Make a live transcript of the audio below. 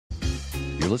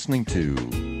listening to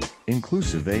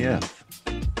Inclusive AF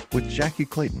with Jackie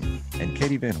Clayton and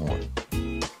Katie Van Horn.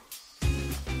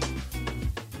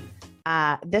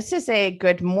 This is a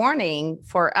good morning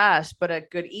for us, but a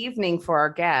good evening for our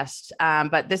guest.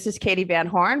 But this is Katie Van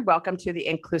Horn. Welcome to the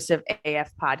Inclusive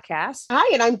AF podcast.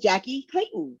 Hi, and I'm Jackie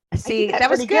Clayton. See, that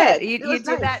was good. You did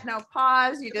nice. That, no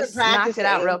pause. You just knocked it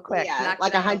out real quick. Yeah,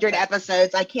 like 100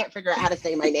 episodes. I can't figure out how to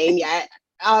say my name yet.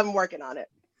 I'm working on it.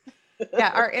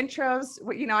 Yeah, our intros,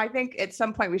 I think at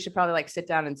some point we should probably sit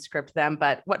down and script them,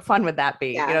 but what fun would that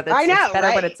be? Yeah, I know, it's better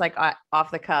right? when it's off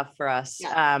the cuff for us.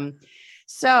 Yeah.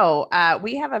 So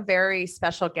we have a very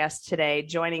special guest today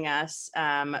joining us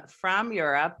from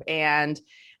Europe. And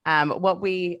what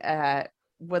we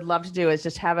would love to do is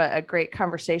just have a great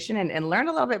conversation and learn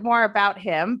a little bit more about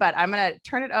him. But I'm going to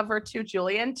turn it over to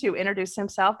Julian to introduce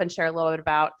himself and share a little bit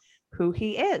about who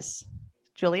he is.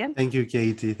 Julian? Thank you,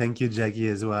 Katie. Thank you, Jackie,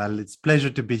 as well. It's a pleasure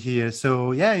to be here.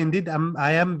 So yeah, indeed,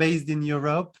 I am based in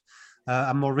Europe.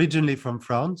 I'm originally from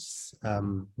France,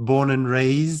 born and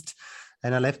raised.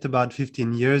 And I left about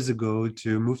 15 years ago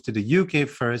to move to the UK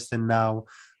first. And now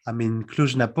I'm in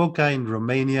Cluj-Napoca in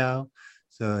Romania.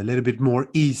 So a little bit more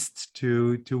east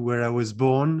to where I was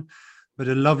born, but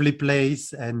a lovely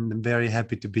place. And I'm very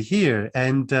happy to be here.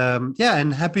 And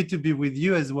and happy to be with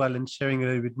you as well and sharing a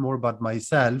little bit more about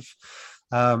myself.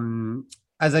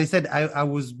 As I said, I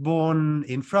was born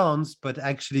in France, but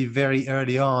actually very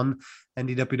early on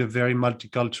ended up in a very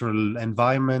multicultural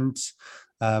environment.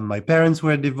 My parents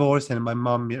were divorced and my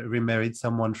mom remarried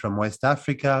someone from West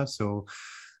Africa. So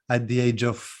at the age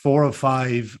of 4 or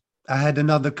 5, I had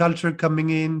another culture coming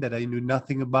in that I knew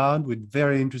nothing about, with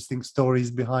very interesting stories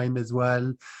behind as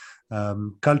well,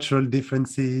 cultural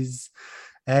differences.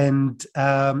 And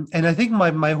I think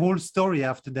my whole story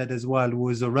after that as well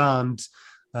was around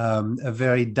a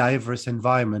very diverse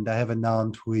environment. I have an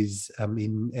aunt who is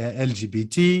in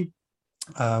LGBT.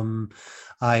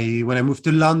 When I moved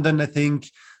to London, I think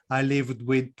I lived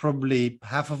with probably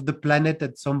half of the planet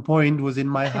at some point was in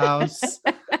my house.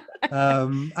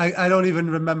 I don't even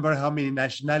remember how many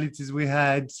nationalities we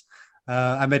had.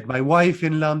 I met my wife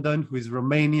in London, who is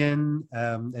Romanian,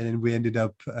 and then we ended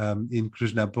up in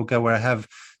Cluj-Napoca, where I have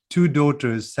 2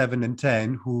 daughters, 7 and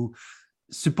 10, who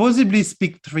supposedly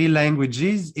speak 3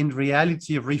 languages. In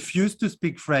reality, refuse to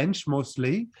speak French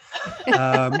mostly.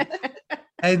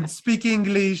 And speak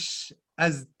English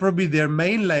as probably their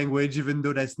main language, even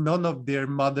though that's none of their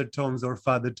mother tongues or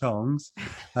father tongues.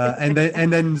 And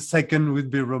then second would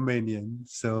be Romanian.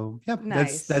 So yeah,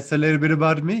 nice. That's a little bit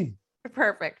about me.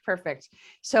 Perfect.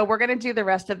 So we're going to do the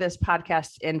rest of this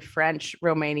podcast in French,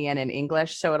 Romanian, and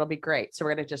English. So it'll be great. So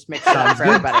we're going to just mix it up for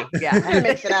everybody. Yeah,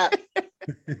 mix it up.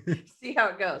 See how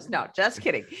it goes. No, just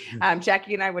kidding.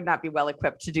 Jackie and I would not be well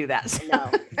equipped to do that. So.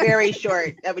 No, very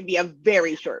short. That would be a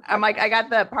very short. I'm I got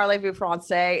the parlez-vous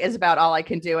français is about all I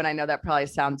can do. And I know that probably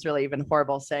sounds really even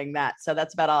horrible saying that. So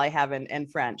that's about all I have in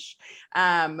French.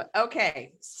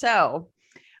 Okay. So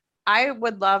I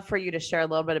would love for you to share a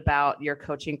little bit about your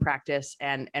coaching practice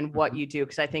and what you do,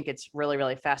 because I think it's really,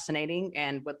 really fascinating,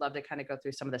 and would love to kind of go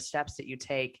through some of the steps that you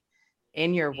take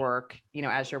in your work,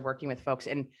 as you're working with folks.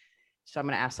 And so I'm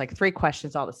going to ask 3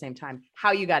 questions all at the same time.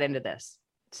 How you got into this?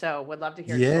 So would love to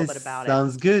hear a little bit about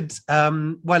sounds good.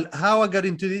 Well, how I got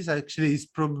into this actually is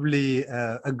probably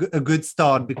a good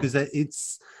start, because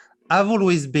I've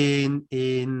always been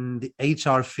in the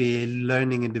HR field,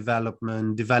 learning and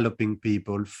development, developing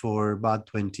people for about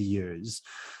 20 years,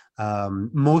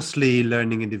 mostly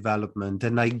learning and development.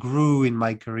 And I grew in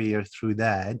my career through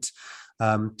that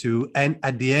and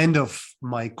at the end of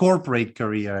my corporate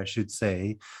career, I should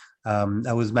say,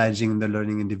 I was managing the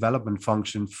learning and development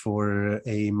function for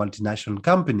a multinational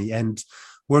company and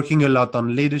working a lot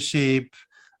on leadership,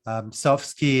 soft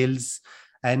skills.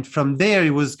 And from there,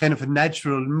 it was kind of a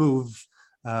natural move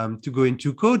to go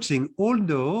into coaching.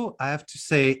 Although I have to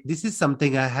say, this is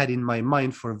something I had in my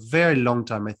mind for a very long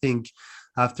time. I think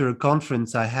after a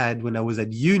conference I had when I was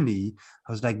at uni,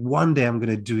 I was like, one day I'm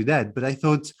going to do that. But I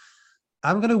thought,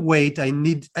 I'm going to wait.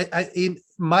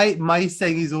 My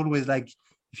saying is always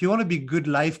if you want to be a good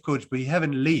life coach, but you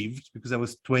haven't lived, because I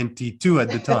was 22 at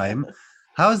the time,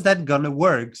 how's that going to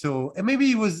work? So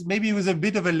maybe it was a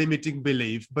bit of a limiting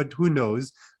belief, but who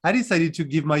knows? I decided to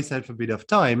give myself a bit of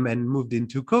time and moved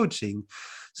into coaching.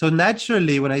 So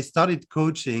naturally, when I started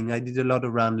coaching, I did a lot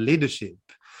around leadership.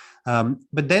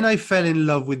 But then I fell in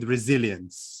love with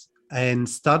resilience and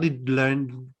started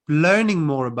learning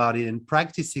more about it and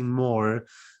practicing more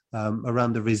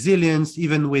around the resilience,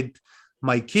 even with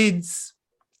my kids.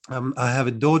 I have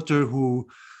a daughter who,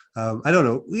 I don't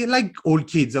know, like all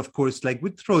kids, of course,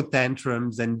 would throw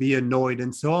tantrums and be annoyed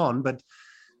and so on. But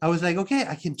I was like, okay,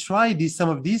 I can try some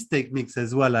of these techniques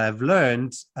as well. I've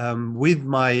learned with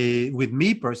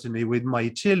me personally, with my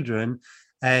children,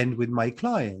 and with my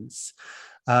clients.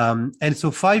 And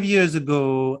so 5 years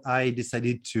ago, I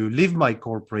decided to leave my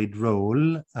corporate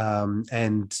role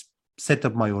and set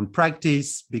up my own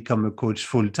practice, become a coach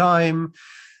full time,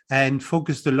 and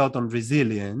focused a lot on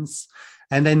resilience.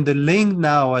 And then the link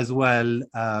now as well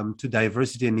to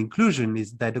diversity and inclusion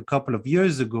is that a couple of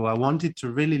years ago, I wanted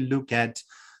to really look at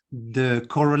the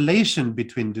correlation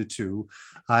between the two.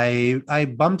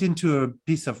 I bumped into a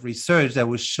piece of research that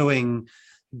was showing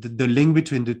the link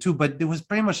between the two, but there was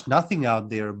pretty much nothing out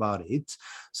there about it.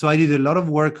 So I did a lot of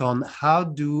work on how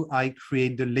do I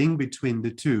create the link between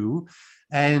the two,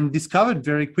 and discovered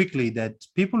very quickly that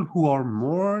people who are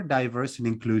more diverse and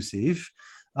inclusive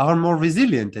are more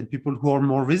resilient, and people who are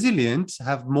more resilient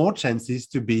have more chances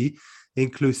to be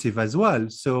inclusive as well.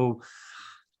 So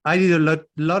I did a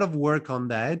lot of work on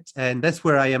that, and that's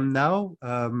where I am now,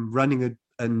 running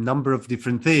a number of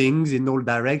different things in all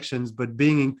directions, but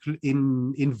being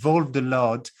involved a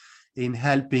lot in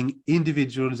helping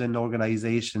individuals and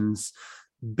organizations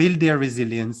build their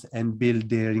resilience and build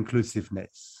their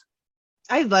inclusiveness.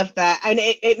 I love that. And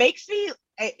it makes me,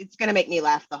 it's going to make me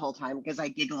laugh the whole time because I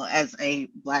giggle as a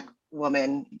Black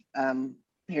woman,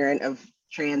 parent of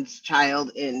trans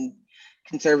child in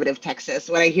conservative Texas.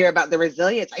 When I hear about the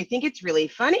resilience, I think it's really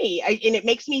funny. And it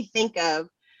makes me think of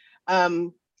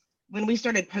when we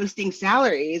started posting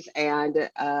salaries, and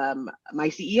my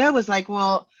CEO was like,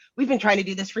 well, we've been trying to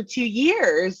do this for 2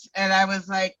 years. And I was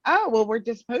like, oh, well, we're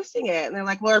just posting it. And they're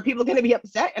like, well, are people going to be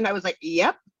upset? And I was like,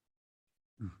 yep.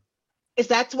 Is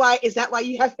that why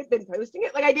you haven't been posting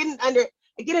it? Like, I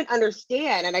didn't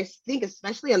understand. And I think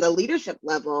especially on the leadership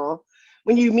level,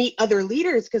 when you meet other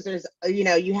leaders, because there's,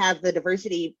 you have the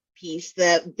diversity piece,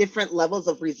 the different levels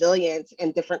of resilience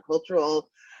and different cultural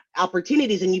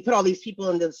opportunities, and you put all these people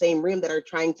into the same room that are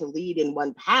trying to lead in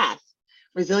one path.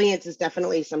 Resilience is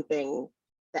definitely something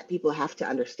that people have to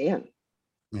understand.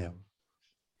 Yeah.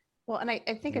 Well, and I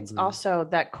think it's also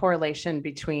that correlation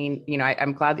between,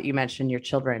 I'm glad that you mentioned your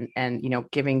children and,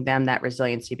 giving them that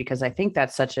resiliency, because I think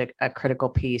that's such a critical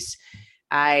piece.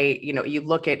 You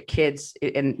look at kids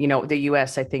in, the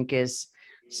US, I think is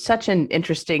such an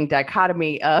interesting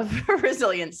dichotomy of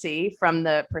resiliency from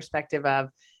the perspective of,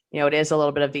 it is a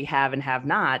little bit of the have and have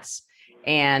nots.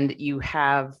 And you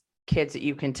have kids that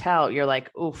you can tell, you're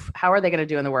like, oof, how are they going to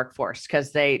do in the workforce?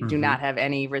 Because they do not have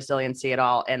any resiliency at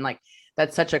all. And like,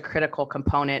 that's such a critical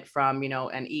component from,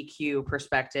 an EQ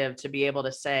perspective to be able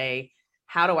to say,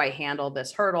 how do I handle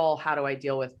this hurdle? How do I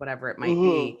deal with whatever it might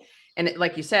be? And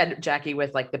like you said, Jackie,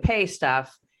 with like the pay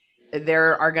stuff,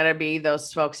 there are going to be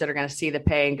those folks that are going to see the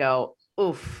pay and go,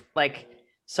 oof, like,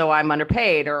 so I'm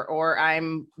underpaid or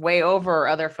I'm way over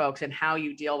other folks. And how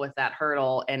you deal with that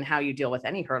hurdle and how you deal with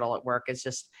any hurdle at work is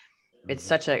just, it's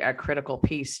such a critical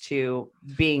piece to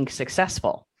being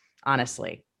successful,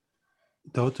 honestly.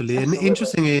 Totally. Absolutely. And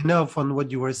interestingly enough, on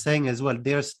what you were saying as well,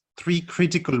 there's 3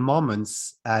 critical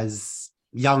moments as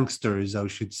youngsters, I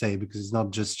should say, because it's not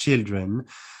just children,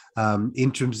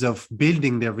 in terms of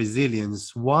building their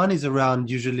resilience. One is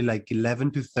around usually like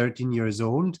 11 to 13 years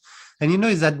old. And,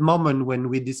 is that moment when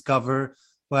we discover,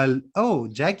 well, oh,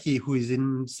 Jackie, who is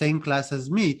in same class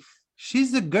as me,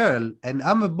 she's a girl and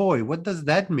I'm a boy. What does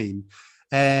that mean?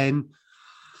 And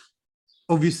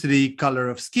obviously color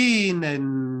of skin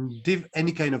and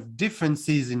any kind of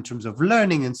differences in terms of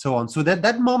learning and so on. So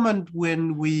that moment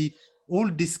when we all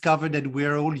discover that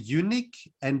we're all unique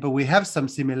but we have some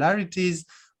similarities,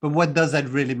 but what does that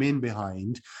really mean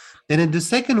behind? And then the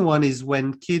second one is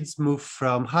when kids move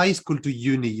from high school to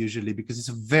uni, usually, because it's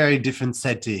a very different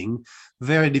setting,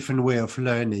 very different way of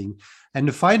learning. And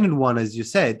the final one, as you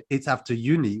said, it's after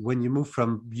uni, when you move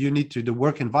from uni to the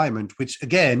work environment, which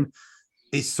again,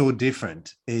 is so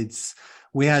different.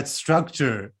 We had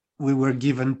structure, we were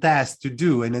given tasks to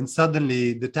do, and then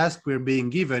suddenly the task we're being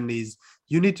given is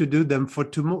you need to do them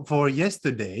for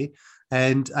yesterday,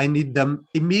 and I need them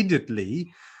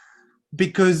immediately,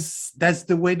 because that's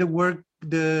the way the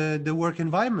work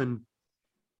environment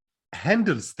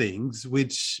handles things,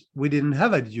 which we didn't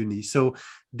have at uni. So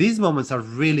these moments are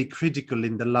really critical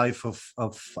in the life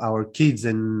of our kids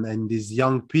and these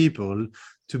young people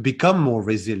to become more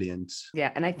resilient. Yeah.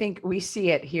 And I think we see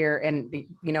it here. And,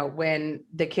 when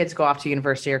the kids go off to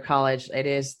university or college,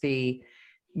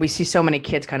 we see so many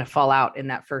kids kind of fall out in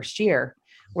that first year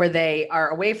where they are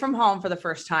away from home for the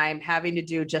first time, having to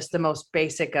do just the most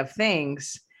basic of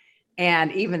things. And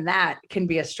even that can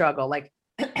be a struggle. Like,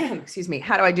 excuse me,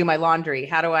 how do I do my laundry?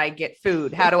 How do I get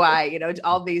food? How do I,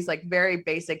 all these like very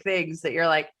basic things that you're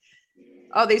like,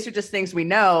 oh, these are just things we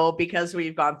know because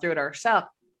we've gone through it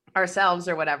ourselves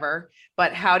or whatever.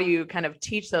 But how do you kind of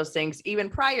teach those things even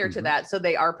prior to that, so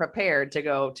they are prepared to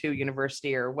go to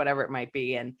university or whatever it might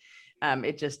be? And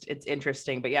it's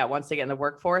interesting. But yeah, once again, the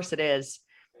workforce, there's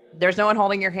no one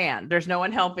holding your hand. There's no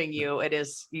one helping you. It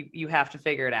is, you have to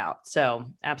figure it out. So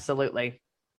absolutely.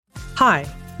 Hi,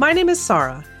 my name is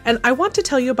Sarah, and I want to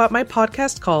tell you about my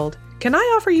podcast called Can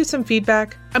I Offer You Some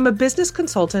Feedback? I'm a business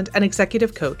consultant and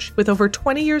executive coach with over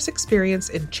 20 years experience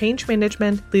in change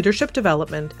management, leadership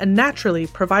development, and naturally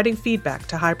providing feedback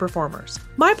to high performers.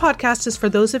 My podcast is for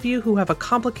those of you who have a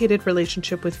complicated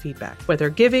relationship with feedback, whether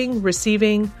giving,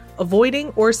 receiving, avoiding,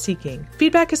 or seeking.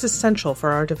 Feedback is essential for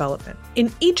our development.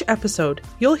 In each episode,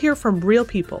 you'll hear from real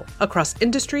people across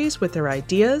industries with their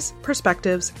ideas,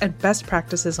 perspectives, and best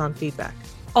practices on feedback.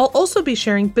 I'll also be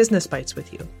sharing business bites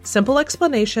with you, simple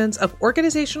explanations of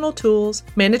organizational tools,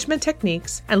 management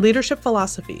techniques, and leadership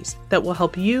philosophies that will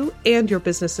help you and your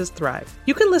businesses thrive.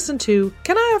 You can listen to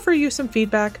Can I Offer You Some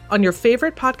Feedback on your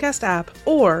favorite podcast app,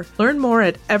 or learn more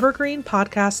at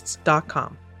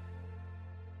evergreenpodcasts.com.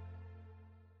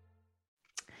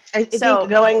 I think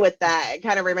going with that, it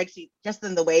kind of remakes me, just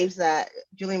in the waves that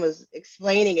Julian was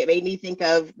explaining, it made me think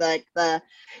of like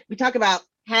we talk about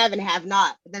have and have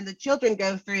not, but then the children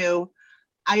go through,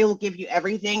 I will give you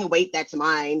everything. Wait, that's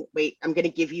mine. Wait, I'm going to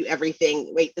give you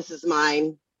everything. Wait, this is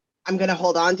mine. I'm going to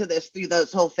hold on to this through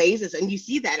those whole phases. And you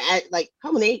see that at like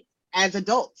culminate as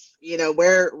adults,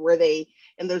 where were they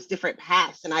in those different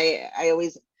paths? And I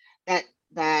always, that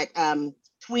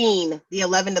tween the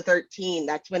 11 to 13,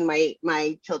 that's when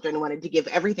my children wanted to give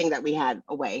everything that we had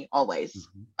away, always,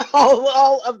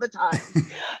 all of the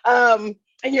time.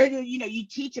 And you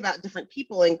teach about different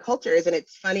people and cultures, and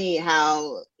it's funny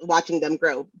how watching them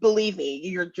grow. Believe me,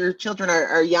 your children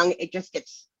are young. It just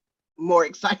gets more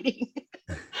exciting.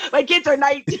 My kids are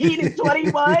 19 and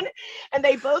 21, and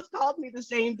they both called me the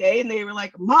same day, and they were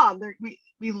like, "Mom,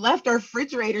 we left our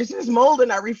refrigerators. There's mold in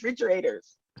our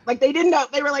refrigerators." Like, they didn't know.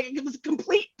 They were like, it was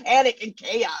complete panic and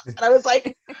chaos. And I was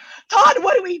like, Todd,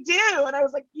 what do we do? And I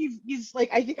was like, he's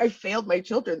like, I think I failed my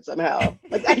children somehow.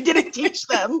 Like, I didn't teach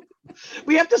them.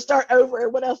 We have to start over.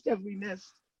 What else have we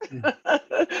missed?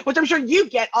 Which I'm sure you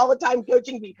get all the time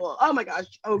coaching people. Oh my gosh.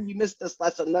 Oh, you missed this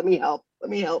lesson. Let me help.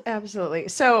 Absolutely.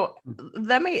 So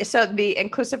the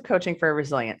inclusive coaching for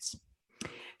resilience.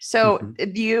 So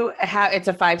do you have, it's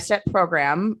a 5-step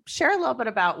program. Share a little bit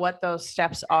about what those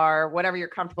steps are, whatever you're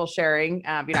comfortable sharing.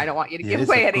 I don't want you to give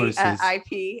away any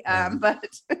IP, but.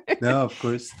 No, of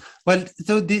course. Well,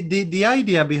 so the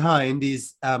idea behind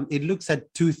is it looks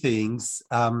at two things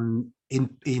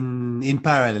in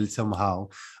parallel somehow.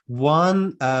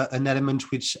 One, an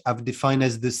element which I've defined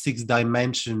as the 6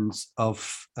 dimensions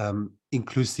of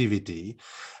inclusivity.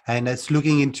 And that's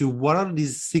looking into what are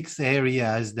these 6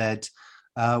 areas that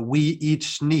we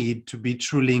each need to be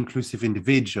truly inclusive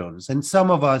individuals. And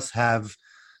some of us have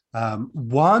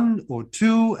 1 or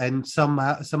 2, and some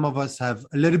of us have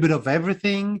a little bit of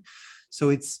everything. So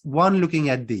it's one, looking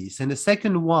at this. And the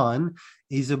second one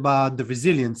is about the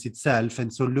resilience itself.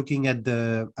 And so looking at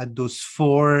those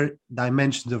 4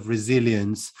 dimensions of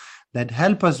resilience that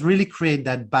help us really create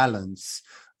that balance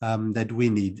that we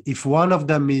need. If one of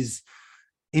them is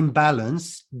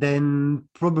imbalance, then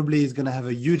probably is going to have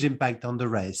a huge impact on the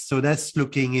rest. So that's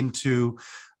looking into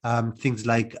things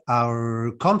like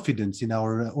our confidence in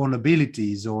our own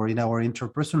abilities or in our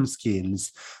interpersonal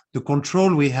skills, the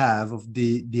control we have of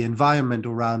the environment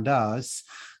around us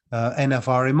and of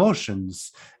our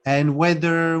emotions, and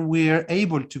whether we're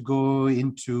able to go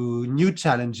into new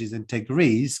challenges and take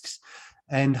risks,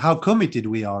 and how committed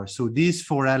we are. So these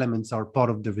 4 elements are part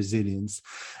of the resilience.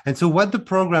 And so what the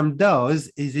program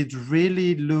does is it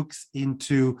really looks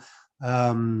into,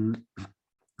 how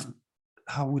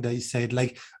would I say it?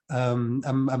 Like,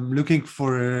 I'm looking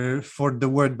for the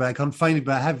word, but I can't find it,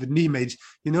 but I have an image.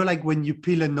 Like when you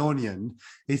peel an onion,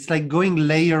 it's like going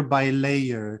layer by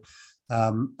layer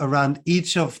around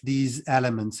each of these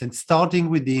elements, and starting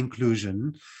with the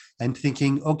inclusion, and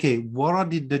thinking, okay, what are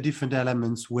the different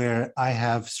elements where I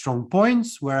have strong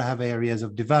points, where I have areas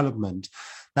of development?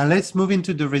 Now let's move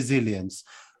into the resilience.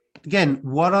 Again,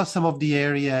 what are some of the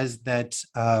areas that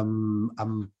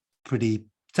I'm pretty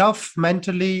tough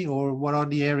mentally, or what are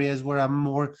the areas where I'm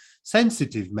more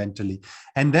sensitive mentally?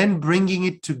 And then bringing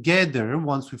it together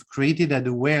once we've created that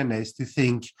awareness to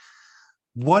think,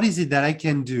 what is it that I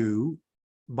can do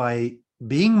by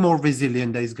being more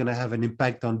resilient that is going to have an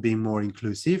impact on being more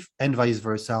inclusive, and vice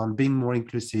versa, on being more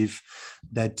inclusive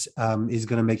that is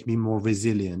going to make me more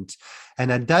resilient.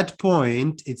 And at that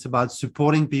point, it's about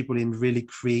supporting people in really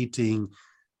creating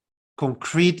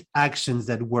concrete actions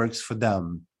that works for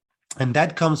them. And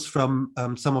that comes from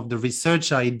some of the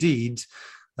research I did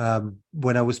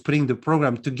when I was putting the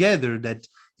program together, that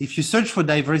if you search for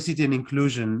diversity and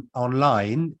inclusion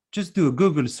online, just do a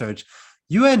Google search,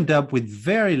 you end up with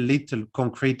very little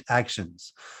concrete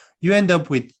actions. You end up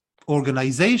with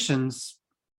organizations,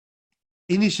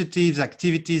 initiatives,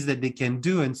 activities that they can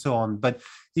do, and so on. But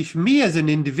if me as an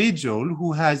individual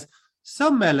who has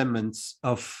some elements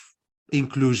of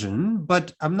inclusion,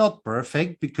 but I'm not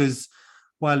perfect because,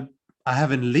 well, I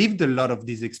haven't lived a lot of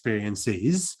these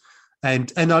experiences.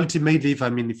 And ultimately,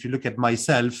 if you look at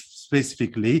myself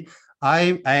specifically,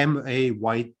 I am a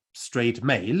white straight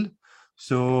male.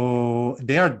 So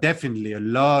there are definitely a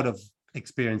lot of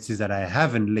experiences that I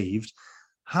haven't lived.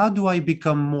 How do I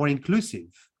become more inclusive?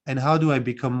 And how do I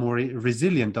become more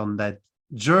resilient on that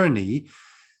journey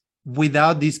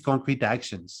without these concrete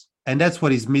actions? And that's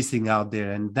what is missing out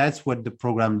there. And that's what the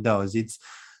program does. It's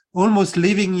almost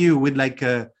leaving you with like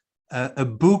a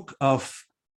book of,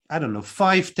 I don't know,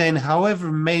 5, 10,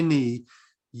 however many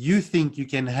you think you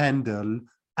can handle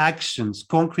actions,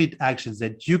 concrete actions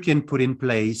that you can put in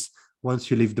place once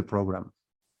you leave the program.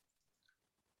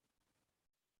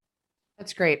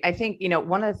 That's great. I think,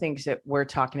 one of the things that we're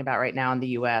talking about right now in the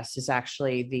US is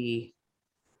actually the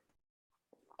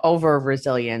over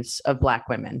resilience of Black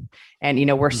women. And,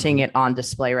 we're seeing it on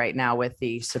display right now with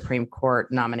the Supreme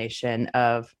Court nomination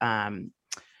of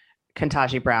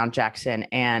Ketanji Brown Jackson,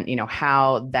 and,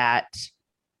 how that,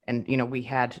 and, we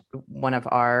had one of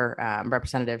our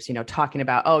representatives, talking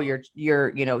about, oh, you're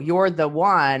the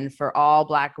one for all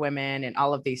Black women and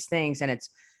all of these things. And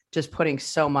it's just putting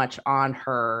so much on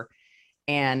her.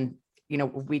 And,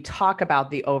 we talk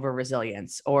about the over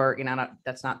resilience, or,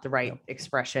 that's not the right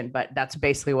expression, but that's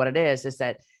basically what it is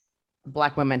that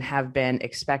Black women have been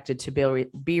expected to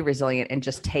be resilient and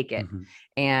just take it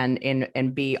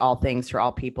and be all things for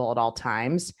all people at all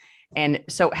times. And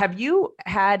so have you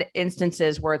had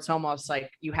instances where it's almost like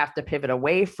you have to pivot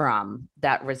away from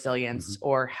that resilience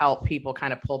or help people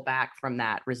kind of pull back from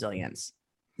that resilience?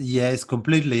 Yes,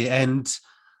 completely. And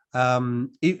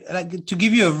to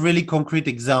give you a really concrete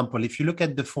example, if you look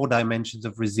at the 4 dimensions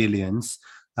of resilience,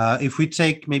 if we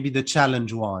take maybe the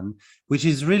challenge one, which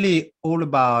is really all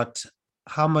about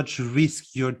how much risk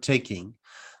you're taking.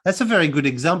 That's a very good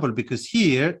example, because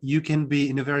here you can be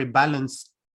in a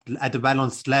at a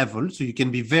balanced level. So you can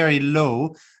be very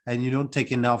low and you don't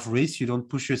take enough risk. You don't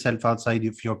push yourself outside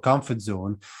of your comfort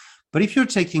zone. But if you're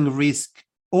taking risk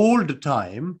all the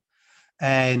time,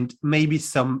 and maybe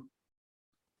some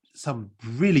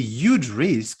really huge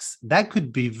risks, that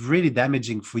could be really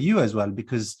damaging for you as well,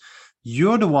 because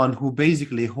you're the one who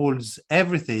basically holds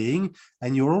everything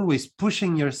and you're always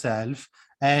pushing yourself,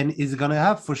 and is going to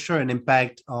have for sure an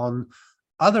impact on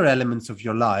other elements of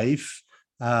your life.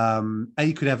 And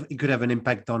it could have an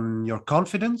impact on your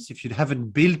confidence. If you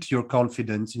haven't built your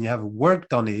confidence and you haven't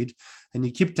worked on it and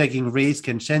you keep taking risk,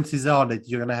 and chances are that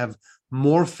you're going to have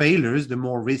more failures the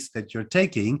more risk that you're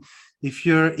taking. If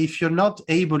you're not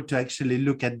able to actually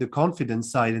look at the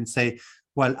confidence side and say,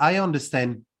 well, I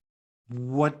understand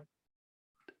what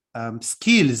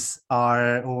skills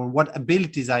are or what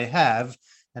abilities I have,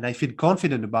 and I feel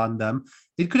confident about them,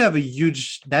 it could have a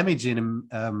huge damaging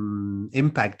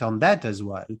impact on that as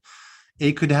well.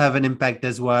 It could have an impact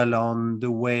as well on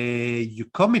the way you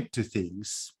commit to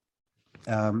things.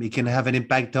 It can have an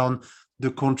impact on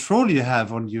the control you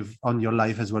have on your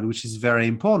life as well, which is very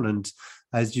important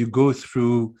as you go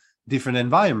through different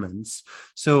environments.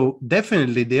 So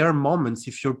definitely there are moments,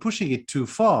 if you're pushing it too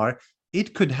far,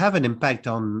 it could have an impact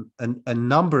on a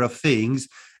number of things.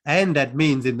 And that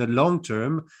means in the long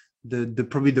term, the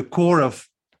probably the core of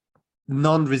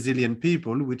non-resilient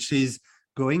people, which is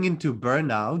going into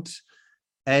burnout,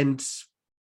 and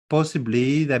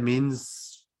possibly that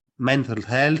means mental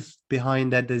health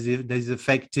behind that is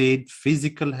affected,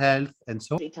 physical health, and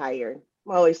so on. Tired.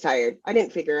 I'm always tired. I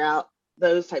didn't figure out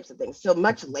those types of things till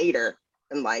much later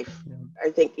in life. Yeah.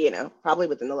 I think, probably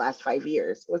within the last 5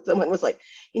 years, when someone was like,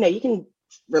 you can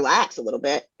relax a little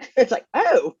bit. It's like,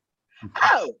 oh,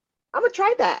 I'm gonna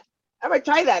try that.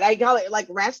 I call it like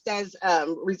rest as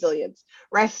resilience,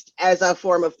 rest as a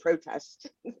form of protest.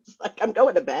 It's like I'm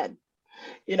going to bed,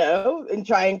 and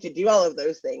trying to do all of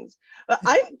those things. But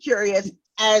I'm curious,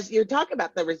 as you're talking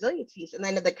about the resilience piece and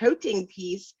then the coaching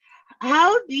piece,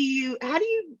 how do you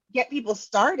get people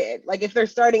started? Like if they're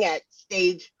starting at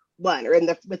stage 1 or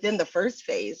within the first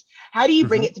phase, how do you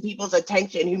bring it to people's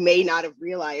attention who may not have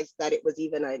realized that it was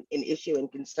even an issue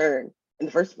and concern in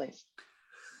the first place?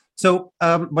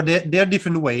 But there are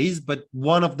different ways. But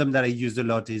one of them that I use a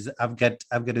lot is I've got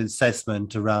an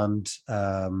assessment around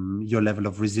your level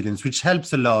of resilience, which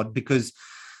helps a lot because,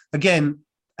 again,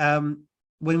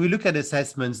 when we look at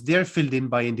assessments, they're filled in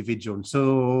by individuals.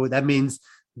 So that means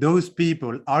those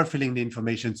people are filling the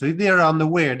information. So if they are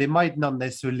unaware, they might not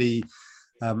necessarily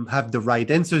have the right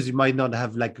answers. You might not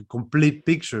have like a complete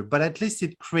picture, but at least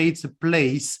it creates a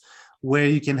place where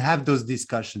you can have those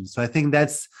discussions. So I think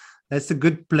that's a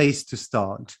good place to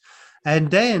start. And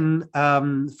then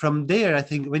from there, I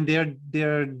think when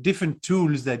there are different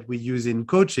tools that we use in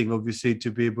coaching, obviously,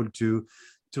 to be able to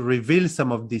reveal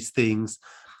some of these things.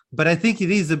 But I think it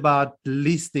is about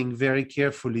listening very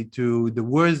carefully to the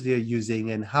words they're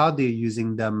using and how they're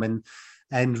using them,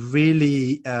 and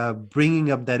really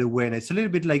bringing up that awareness. A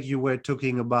little bit like you were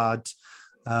talking about,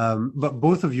 but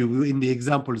both of you in the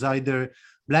examples, either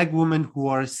Black women who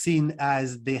are seen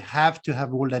as they have to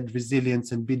have all that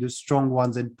resilience and be the strong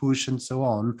ones and push and so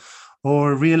on,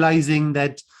 or realizing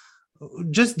that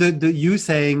just the you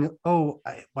saying, oh,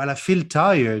 I feel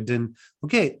tired, and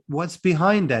okay, what's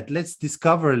behind that? Let's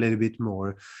discover a little bit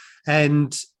more.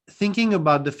 And thinking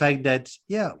about the fact that,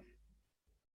 yeah,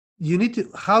 you need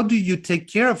to, how do you take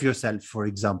care of yourself, for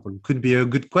example, could be a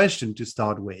good question to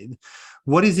start with.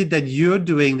 What is it that you're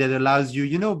doing that allows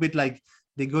you, a bit like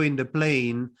they go in the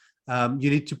plane, you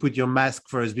need to put your mask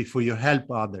first before you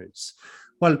help others.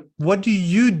 Well, what do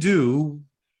you do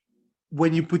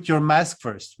when you put your mask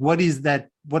first? What is that?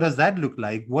 What does that look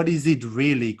like? What is it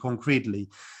really concretely?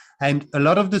 And a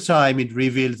lot of the time it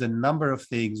reveals a number of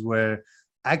things where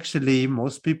actually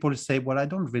most people say, well, I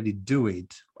don't really do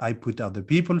it. I put other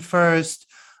people first,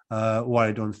 or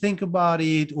I don't think about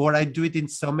it, or I do it in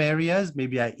some areas.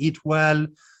 Maybe I eat well,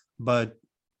 but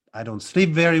I don't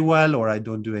sleep very well, or I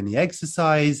don't do any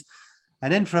exercise.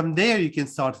 And then from there, you can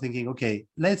start thinking, okay,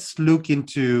 let's look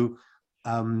into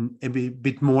a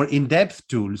bit more in-depth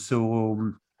tools.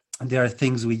 So there are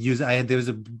things we use. There's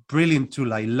a brilliant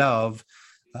tool I love,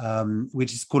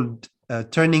 which is called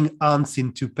Turning Ants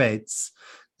into Pets.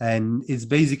 And it's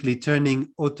basically turning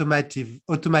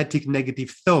automatic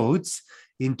negative thoughts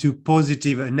into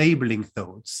positive enabling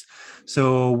thoughts.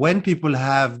 So when people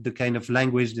have the kind of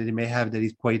language that they may have that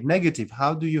is quite negative,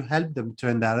 how do you help them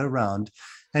turn that around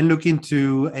and look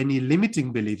into any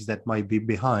limiting beliefs that might be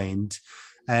behind?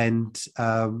 And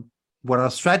what are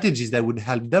strategies that would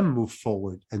help them move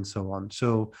forward and so on.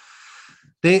 So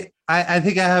I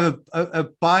think I have a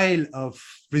pile of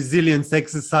resilience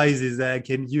exercises that I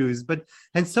can use,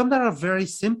 and some that are very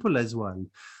simple as well.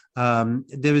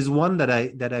 There is one that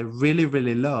I really,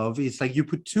 really love. It's like you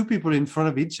put two people in front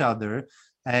of each other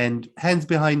and hands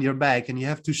behind your back, and you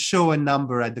have to show a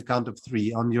number at the count of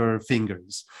 3 on your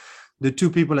fingers, the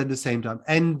two people at the same time.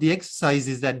 And the exercise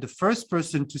is that the first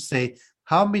person to say,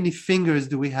 how many fingers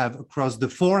do we have across the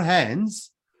 4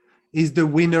 hands, is the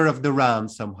winner of the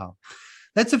round somehow.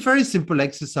 That's a very simple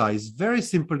exercise, very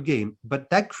simple game, but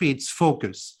that creates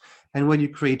focus. And when you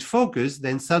create focus,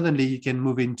 then suddenly you can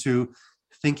move into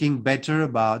thinking better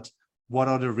about what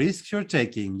are the risks you're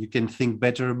taking. You can think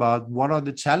better about what are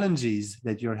the challenges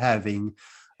that you're having,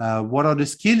 what are the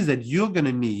skills that you're going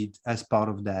to need as part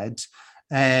of that,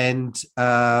 and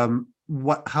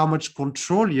how much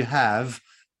control you have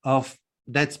of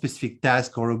that specific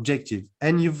task or objective.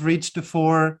 And you've reached the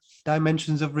 4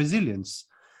 dimensions of resilience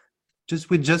just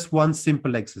with just one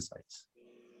simple exercise.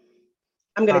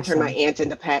 I'm going to turn my ants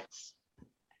into pets.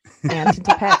 Ants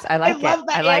into pets. I like it.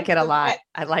 I like it a lot. Pets.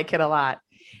 I like it a lot.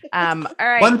 All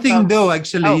right. One thing though,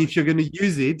 actually, if you're going to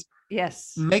use it,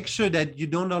 yes, make sure that you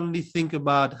don't only think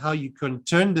about how you can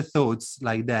turn the thoughts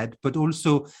like that, but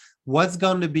also what's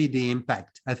going to be the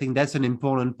impact. I think that's an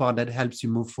important part that helps you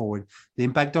move forward. The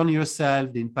impact on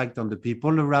yourself, the impact on the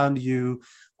people around you,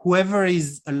 whoever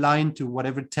is aligned to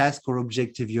whatever task or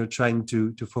objective you're trying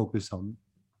to focus on.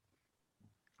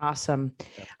 Awesome.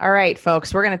 All right,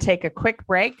 folks, we're going to take a quick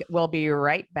break. We'll be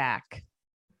right back.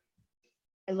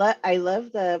 I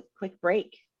love the quick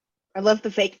break. I love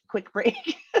the fake quick break.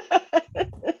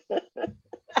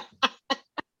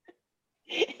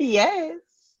 Yes.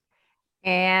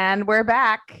 And we're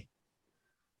back.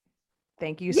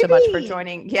 Thank you so much for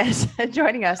joining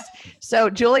us. So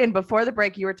Julian, before the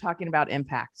break, you were talking about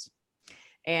impacts.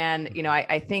 And,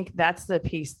 I think that's the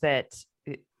piece that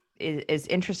is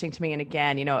interesting to me. And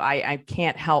again, I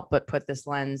can't help but put this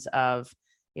lens of,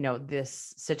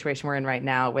 this situation we're in right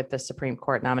now with the Supreme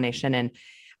Court nomination. And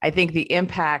I think the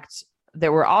impact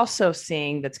that we're also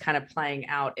seeing that's kind of playing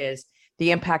out is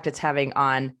the impact it's having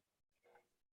on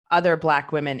other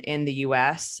Black women in the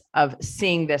US of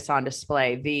seeing this on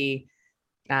display, the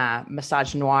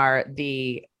misogynoir,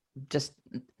 the just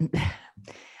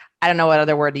I don't know what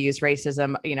other word to use,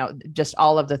 racism, just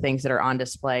all of the things that are on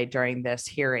display during this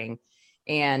hearing.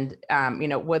 And,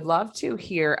 would love to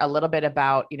hear a little bit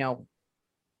about,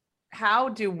 how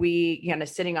do we,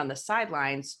 sitting on the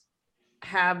sidelines,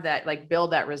 have that, like,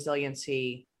 build that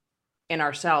resiliency in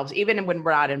ourselves, even when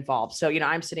we're not involved. So,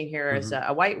 I'm sitting here as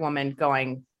a white woman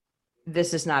going,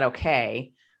 this is not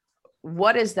okay.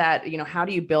 What is that, how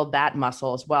do you build that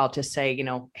muscle as well to say,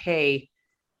 hey,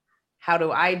 how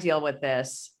do I deal with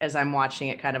this as I'm watching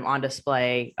it kind of on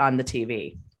display on the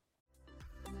TV?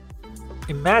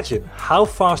 Imagine how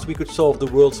fast we could solve the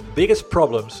world's biggest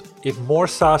problems if more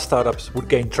SaaS startups would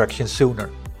gain traction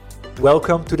sooner.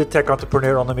 Welcome to the Tech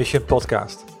Entrepreneur on a Mission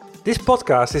podcast. This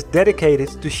podcast is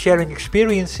dedicated to sharing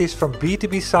experiences from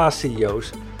B2B SaaS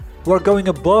CEOs who are going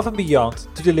above and beyond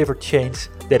to deliver change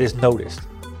that is noticed.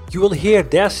 You will hear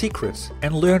their secrets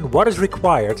and learn what is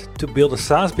required to build a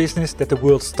SaaS business that the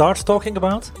world starts talking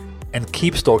about and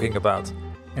keeps talking about,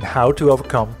 and how to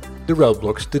overcome the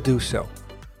roadblocks to do so.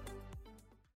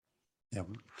 Yeah.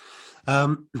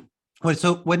 Well,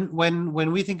 so when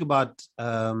we think about,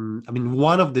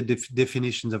 one of the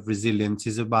definitions of resilience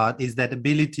is that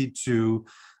ability to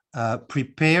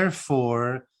prepare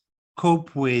for,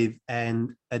 cope with,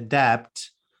 and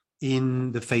adapt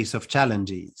in the face of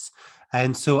challenges.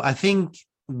 And so I think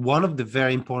one of the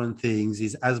very important things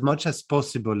is, as much as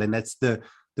possible, and that's the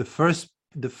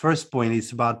first point,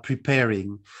 is about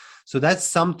preparing. So that's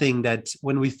something that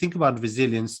when we think about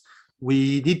resilience,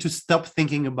 we need to stop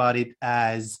thinking about it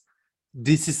as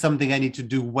this is something I need to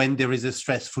do when there is a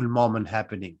stressful moment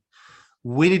happening.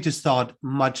 We need to start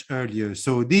much earlier.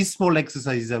 So these small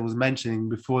exercises I was mentioning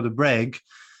before the break,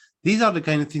 these are the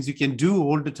kind of things you can do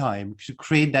all the time to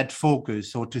create that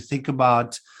focus, or to think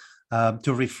about,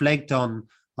 to reflect on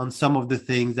some of the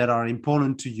things that are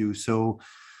important to you. So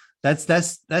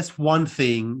that's one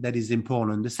thing that is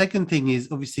important. The second thing is,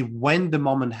 obviously, when the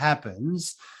moment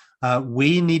happens,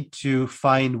 we need to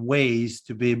find ways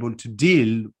to be able to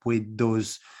deal with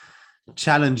those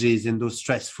challenges and those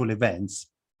stressful events.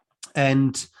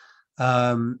 And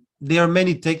there are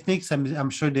many techniques. I'm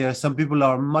sure there are some people who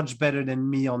are much better than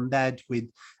me on that, with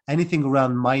anything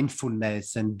around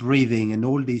mindfulness and breathing and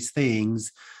all these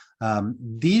things.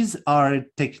 These are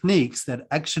techniques that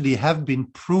actually have been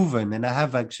proven, and I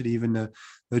have actually even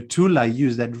a tool I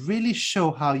use that really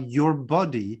show how your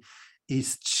body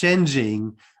is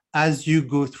changing as you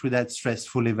go through that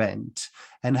stressful event,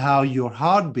 and how your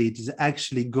heartbeat is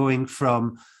actually going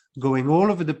from going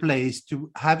all over the place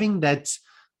to having that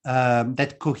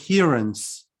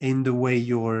coherence in the way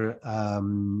you're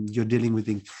dealing with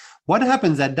things. What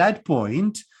happens at that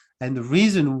point, and the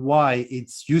reason why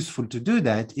it's useful to do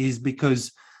that, is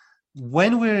because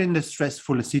when we're in a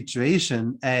stressful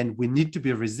situation and we need to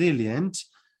be resilient,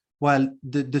 well,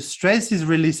 the stress is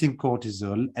releasing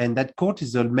cortisol, and that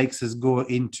cortisol makes us go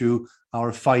into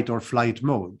our fight or flight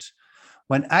mode.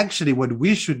 When actually what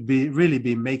we should really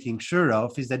be making sure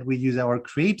of is that we use our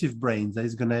creative brains that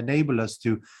is going to enable us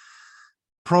to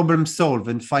problem solve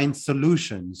and find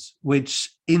solutions,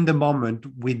 which in the moment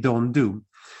we don't do.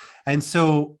 And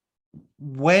so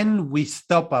when we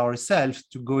stop ourselves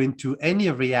to go into any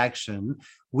reaction,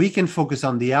 we can focus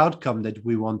on the outcome that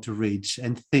we want to reach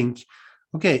and think,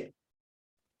 okay,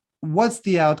 what's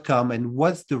the outcome and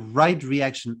what's the right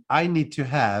reaction I need to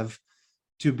have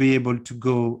to be able to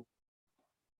go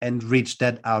and reach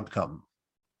that outcome?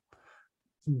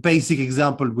 Basic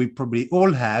example we probably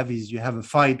all have is you have a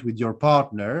fight with your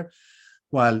partner.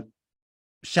 Well,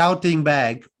 shouting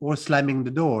back or slamming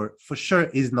the door for sure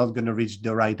is not going to reach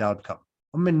the right outcome.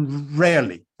 I mean,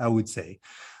 rarely, I would say.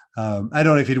 I don't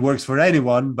know if it works for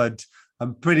anyone, but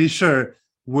I'm pretty sure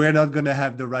we're not going to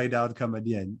have the right outcome at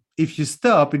the end. If you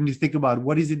stop and you think about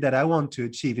what is it that I want to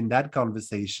achieve in that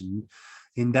conversation,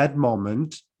 in that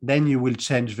moment, then you will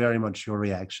change very much your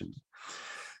reaction.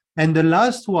 And the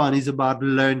last one is about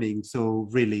learning. So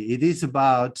really, it is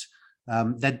about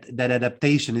that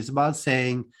adaptation. It's about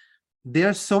saying, there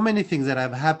are so many things that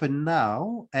have happened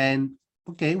now, and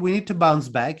okay, we need to bounce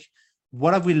back.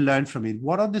 What have we learned from it?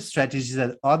 What are the strategies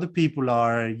that other people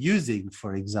are using,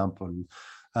 for example,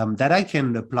 that I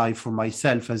can apply for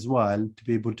myself as well to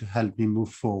be able to help me move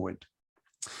forward?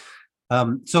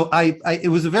 So it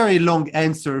was a very long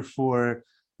answer for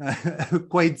a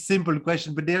quite simple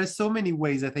question, but there are so many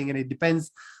ways, I think, and it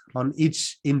depends on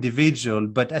each individual.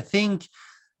 But I think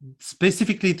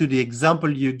specifically to the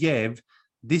example you gave,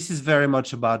 this is very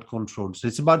much about control. So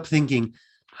it's about thinking,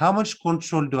 how much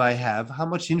control do I have? How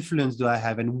much influence do I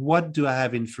have? And what do I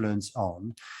have influence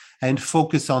on? And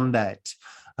focus on that.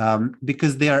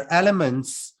 Because there are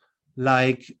elements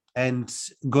like and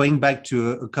going back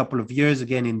to a couple of years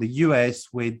again in the US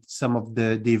with some of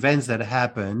the events that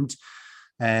happened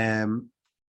in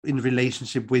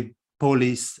relationship with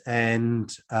police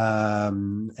and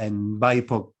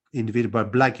BIPOC individual,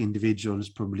 but Black individuals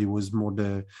probably was more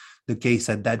the case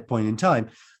at that point in time.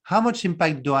 How much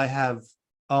impact do I have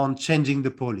on changing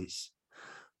the police?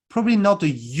 Probably not a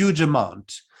huge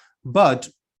amount, but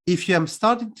if I'm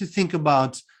starting to think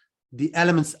about the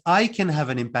elements I can have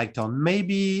an impact on,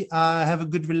 maybe I have a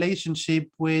good relationship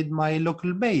with my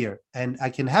local mayor and I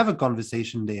can have a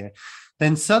conversation there,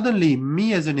 then suddenly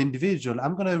me as an individual,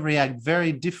 I'm going to react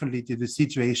very differently to the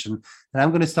situation and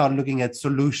I'm going to start looking at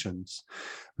solutions.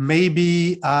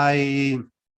 Maybe I'm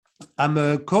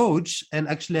a coach and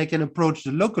actually I can approach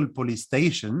the local police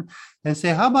station and say,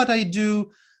 how about I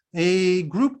do a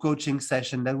group coaching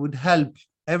session that would help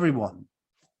everyone,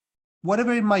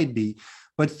 whatever it might be.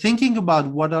 But thinking about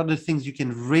what are the things you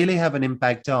can really have an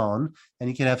impact on and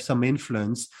you can have some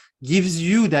influence gives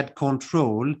you that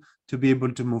control to be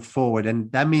able to move forward. And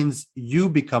that means you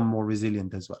become more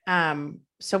resilient as well.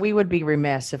 So we would be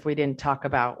remiss if we didn't talk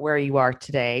about where you are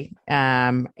today.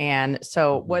 And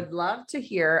so would love to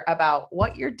hear about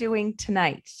what you're doing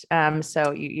tonight.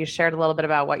 So you shared a little bit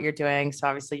about what you're doing. So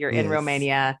obviously you're in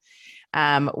Romania.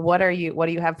 What do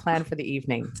you have planned for the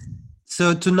evening?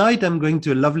 So tonight I'm going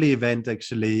to a lovely event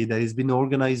actually that has been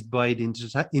organized by the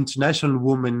International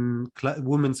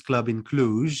Women's Club in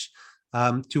Cluj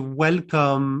to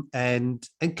welcome and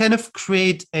kind of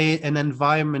create an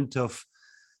environment of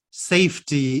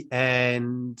safety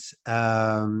and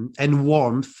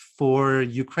warmth for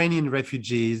Ukrainian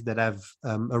refugees that have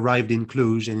arrived in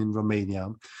Cluj and in Romania.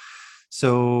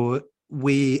 So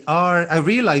I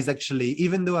realized actually,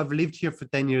 even though I've lived here for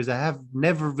 10 years, I have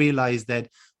never realized that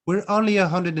we're only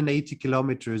 180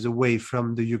 kilometers away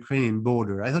from the Ukrainian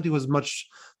border. I thought it was much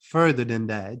further than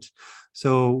that.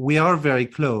 So we are very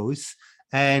close.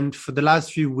 And for the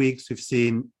last few weeks, we've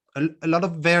seen a lot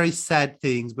of very sad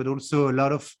things, but also a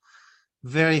lot of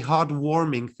very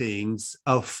heartwarming things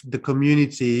of the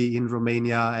community in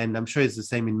Romania. And I'm sure it's the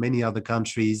same in many other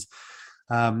countries,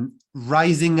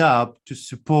 rising up to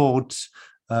support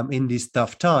in these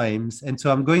tough times. And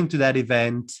so I'm going to that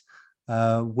event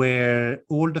where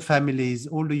all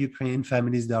the Ukrainian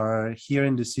families that are here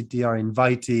in the city are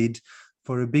invited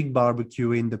for a big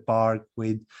barbecue in the park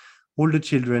with all the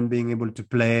children being able to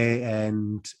play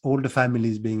and all the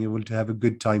families being able to have a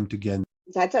good time together.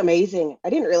 That's amazing. I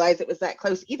didn't realize it was that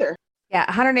close either. Yeah,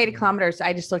 180 kilometers.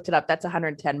 I just looked it up. That's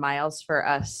 110 miles for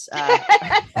us.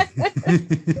 I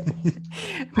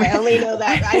only know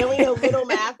that. I only know little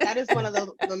math. That is one of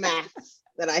the maths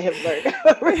that I have learned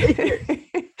over the years.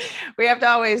 We have to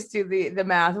always do the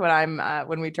math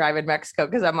when we drive in Mexico,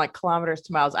 because I'm like kilometers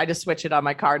to miles. I just switch it on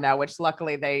my car now, which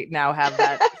luckily they now have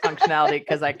that functionality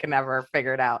because I can never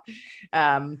figure it out.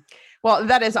 Well,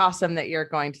 that is awesome that you're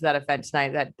going to that event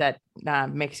tonight. That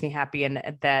makes me happy,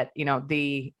 and that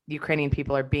the Ukrainian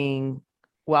people are being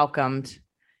welcomed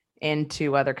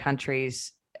into other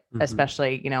countries,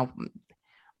 especially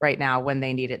right now when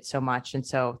they need it so much. And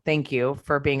so thank you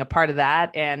for being a part of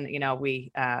that. And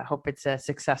we hope it's a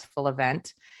successful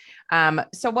event.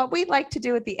 So what we'd like to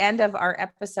do at the end of our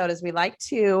episode is we like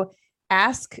to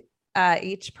ask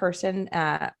each person,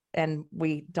 and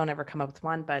we don't ever come up with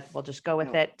one, but we'll just go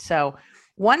with it. So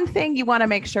one thing you want to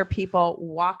make sure people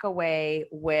walk away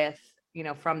with,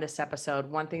 from this episode,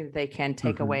 one thing that they can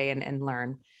take away and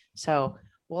learn. So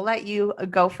we'll let you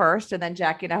go first, and then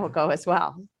Jackie and I will go as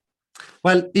well.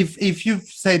 Well, if you've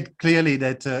said clearly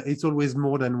that it's always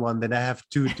more than one, then I have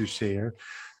two to share.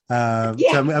 So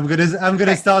I'm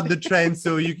gonna start the trend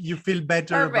so you feel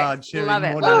better about sharing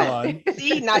more than one.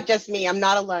 See, not just me. I'm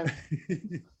not alone.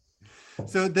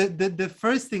 So the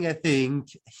first thing I think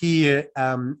here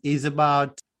is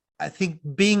about, I think,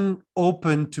 being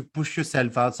open to push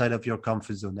yourself outside of your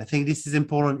comfort zone. I think this is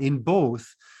important in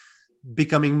both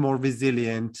becoming more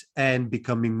resilient and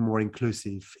becoming more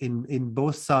inclusive. In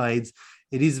both sides,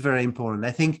 it is very important.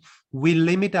 I think we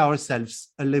limit ourselves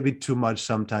a little bit too much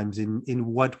sometimes in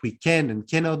what we can and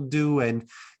cannot do. And,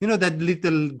 that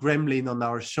little gremlin on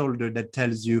our shoulder that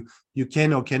tells you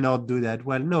can or cannot do that.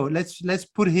 Well, no, let's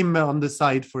put him on the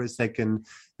side for a second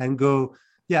and go,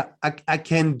 yeah, I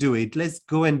can do it. Let's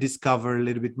go and discover a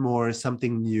little bit more,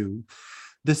 something new.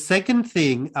 The second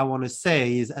thing I want to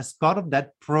say is, as part of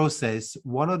that process,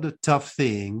 one of the tough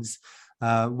things,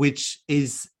 which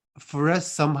is for us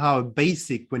somehow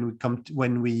basic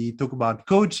when we talk about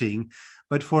coaching,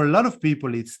 but for a lot of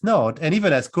people it's not. And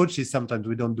even as coaches, sometimes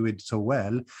we don't do it so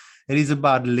well. It is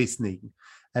about listening.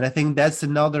 And I think that's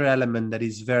another element that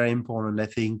is very important. I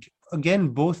think, again,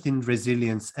 both in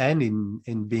resilience and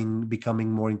in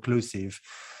becoming more inclusive,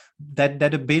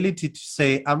 that ability to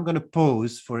say, I'm going to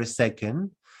pause for a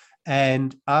second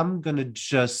and I'm going to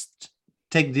just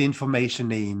take the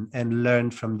information in and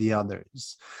learn from the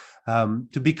others.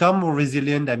 To become more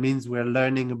resilient, that means we're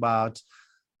learning about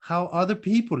how other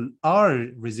people are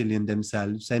resilient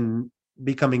themselves, and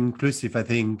becoming inclusive. I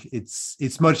think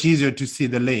it's much easier to see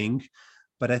the link,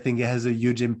 but I think it has a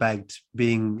huge impact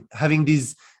having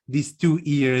these 2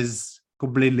 ears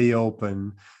completely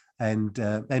open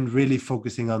and really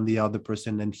focusing on the other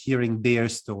person and hearing their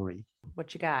story.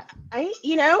 What you got?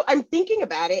 I'm thinking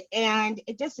about it, and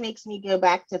it just makes me go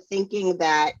back to thinking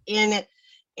that in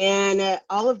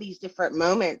all of these different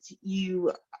moments,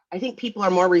 I think people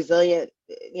are more resilient,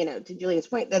 to Julian's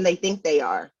point, than they think they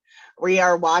are. We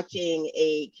are watching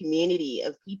a community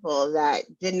of people that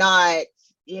did not,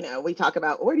 we talk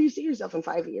about, where do you see yourself in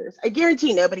 5 years? I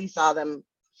guarantee nobody saw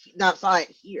it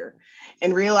here,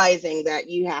 and realizing that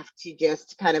you have to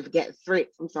just kind of get through.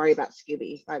 I'm sorry about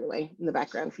Scooby, by the way, in the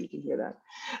background, if you can hear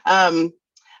that.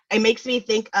 It makes me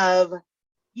think of,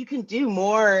 you can do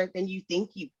more than you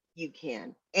think you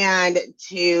can, and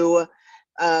to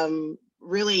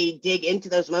really dig into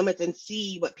those moments and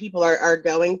see what people are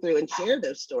going through and share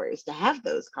those stories, to have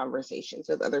those conversations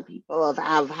with other people of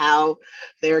how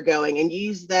they're going, and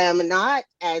use them not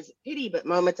as pity, but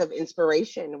moments of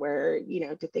inspiration where,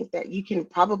 to think that you can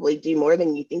probably do more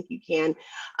than you think you can,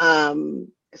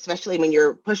 especially when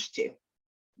you're pushed to,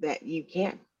 that you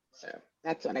can. So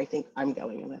that's what I think I'm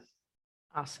going with.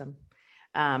 Awesome.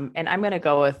 And I'm going to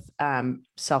go with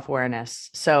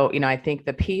self-awareness. So, I think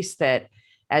the piece that,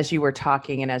 as you were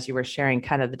talking and as you were sharing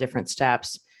kind of the different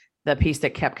steps, the piece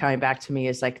that kept coming back to me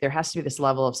is like, there has to be this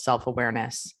level of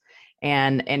self-awareness.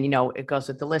 And it goes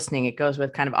with the listening. It goes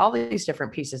with kind of all these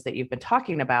different pieces that you've been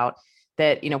talking about,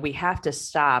 that, we have to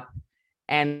stop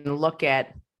and look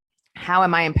at, how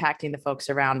am I impacting the folks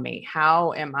around me?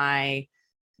 How am I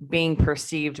being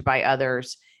perceived by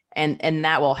others? And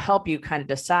that will help you kind of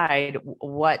decide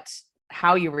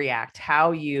how you react,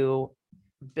 how you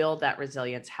build that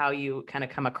resilience, how you kind of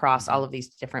come across all of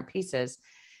these different pieces.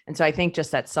 And so I think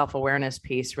just that self-awareness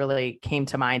piece really came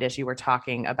to mind as you were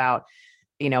talking about,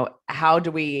 how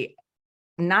do we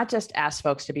not just ask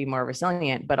folks to be more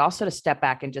resilient, but also to step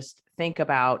back and just think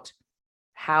about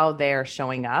how they're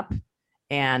showing up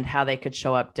and how they could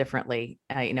show up differently,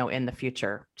 in the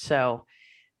future. So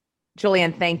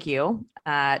Julian, thank you.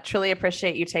 Truly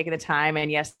appreciate you taking the time. And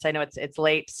yes, I know it's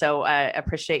late, so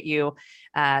appreciate you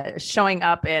showing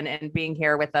up and being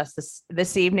here with us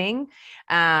this evening.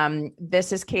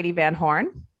 This is Katie Van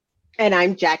Horn. And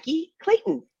I'm Jackie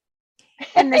Clayton.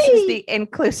 And this is the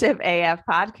Inclusive AF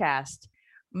podcast.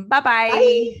 Bye-bye.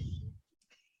 Bye.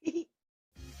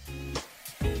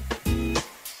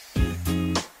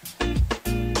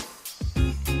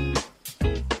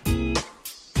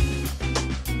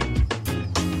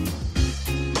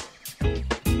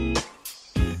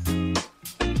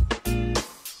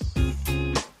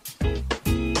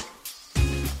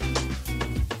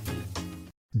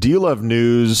 Do you love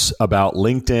news about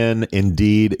LinkedIn,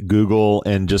 Indeed, Google,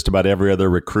 and just about every other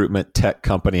recruitment tech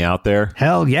company out there?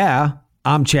 Hell yeah.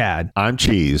 I'm Chad. I'm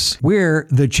Cheese. We're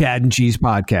the Chad and Cheese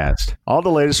Podcast. All the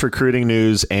latest recruiting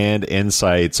news and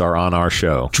insights are on our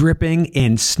show, dripping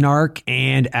in snark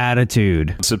and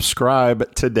attitude.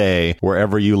 Subscribe today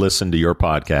wherever you listen to your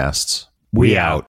podcasts. We out.